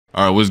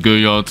Alright, what's good,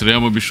 y'all? Today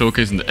I'm going to be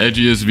showcasing the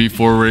edgiest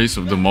V4 race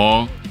of them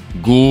all,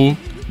 Ghoul.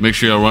 Make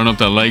sure y'all run up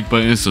that like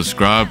button,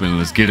 subscribe, and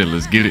let's get it,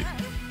 let's get it.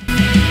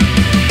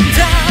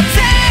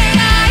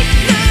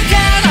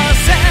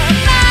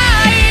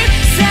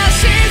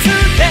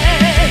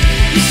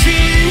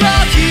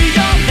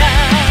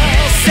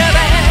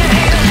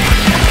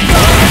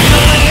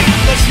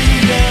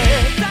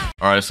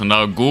 Alright, so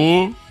now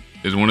Ghoul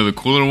is one of the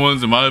cooler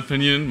ones in my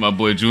opinion. My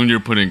boy Junior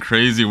put in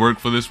crazy work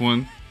for this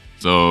one.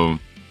 So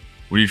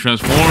when you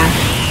transform,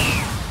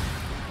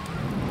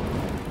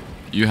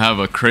 you have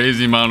a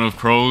crazy amount of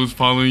crows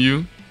following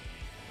you.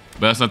 But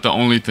that's not the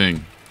only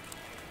thing.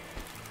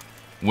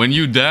 When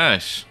you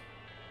dash,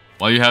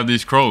 while you have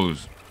these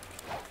crows,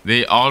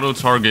 they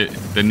auto-target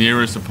the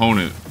nearest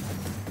opponent.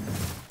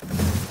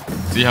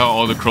 See how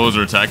all the crows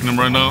are attacking them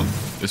right now?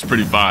 It's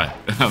pretty fire,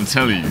 I'm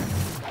telling you.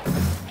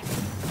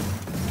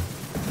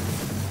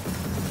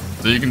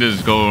 So you can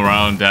just go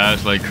around,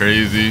 dash like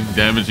crazy,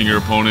 damaging your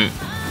opponent.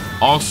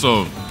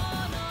 Also,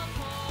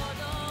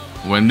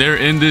 when they're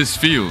in this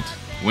field,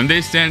 when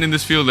they stand in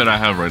this field that I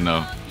have right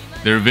now,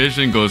 their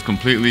vision goes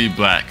completely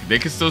black. They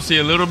can still see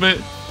a little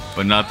bit,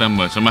 but not that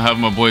much. I'm gonna have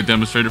my boy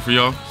demonstrate it for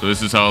y'all. So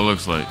this is how it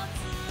looks like.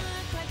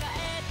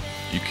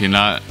 You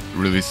cannot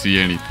really see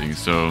anything.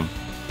 So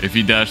if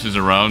he dashes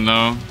around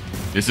now,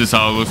 this is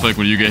how it looks like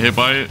when you get hit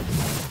by it.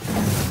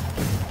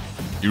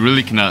 You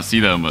really cannot see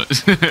that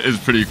much.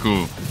 It's pretty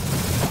cool.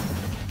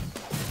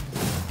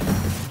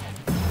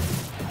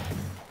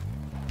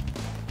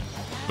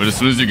 But as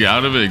soon as you get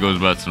out of it, it goes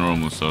back to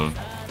normal. So,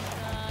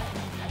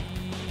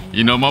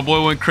 you know, my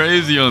boy went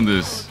crazy on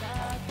this.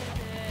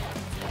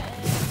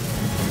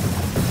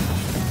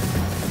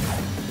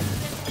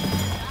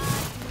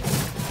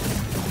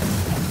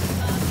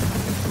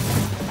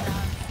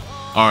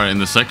 Alright, and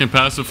the second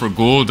passive for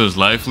Ghoul does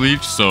life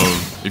leech. So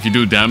if you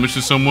do damage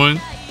to someone,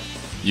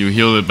 you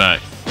heal it back.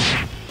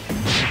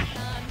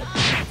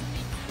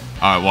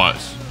 Alright,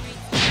 watch.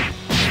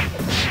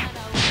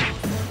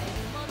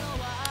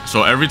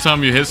 So every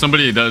time you hit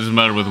somebody, it doesn't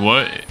matter with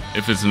what.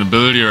 If it's an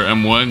ability or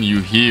M1, you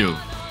heal.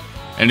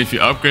 And if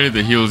you upgrade it,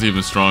 the heal is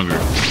even stronger.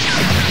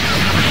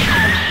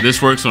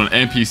 This works on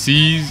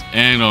NPCs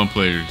and on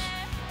players.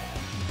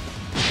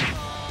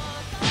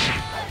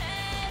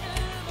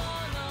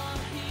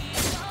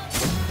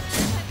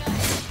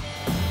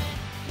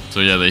 So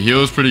yeah, the heal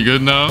is pretty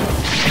good now.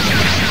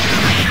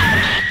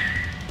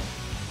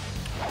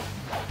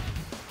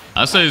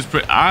 I say it's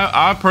pretty.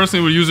 I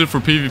personally would use it for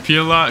PvP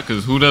a lot,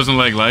 because who doesn't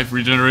like life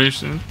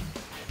regeneration?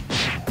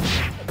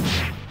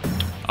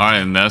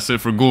 Alright, and that's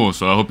it for Ghoul.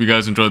 So I hope you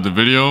guys enjoyed the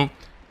video,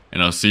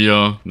 and I'll see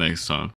y'all next time.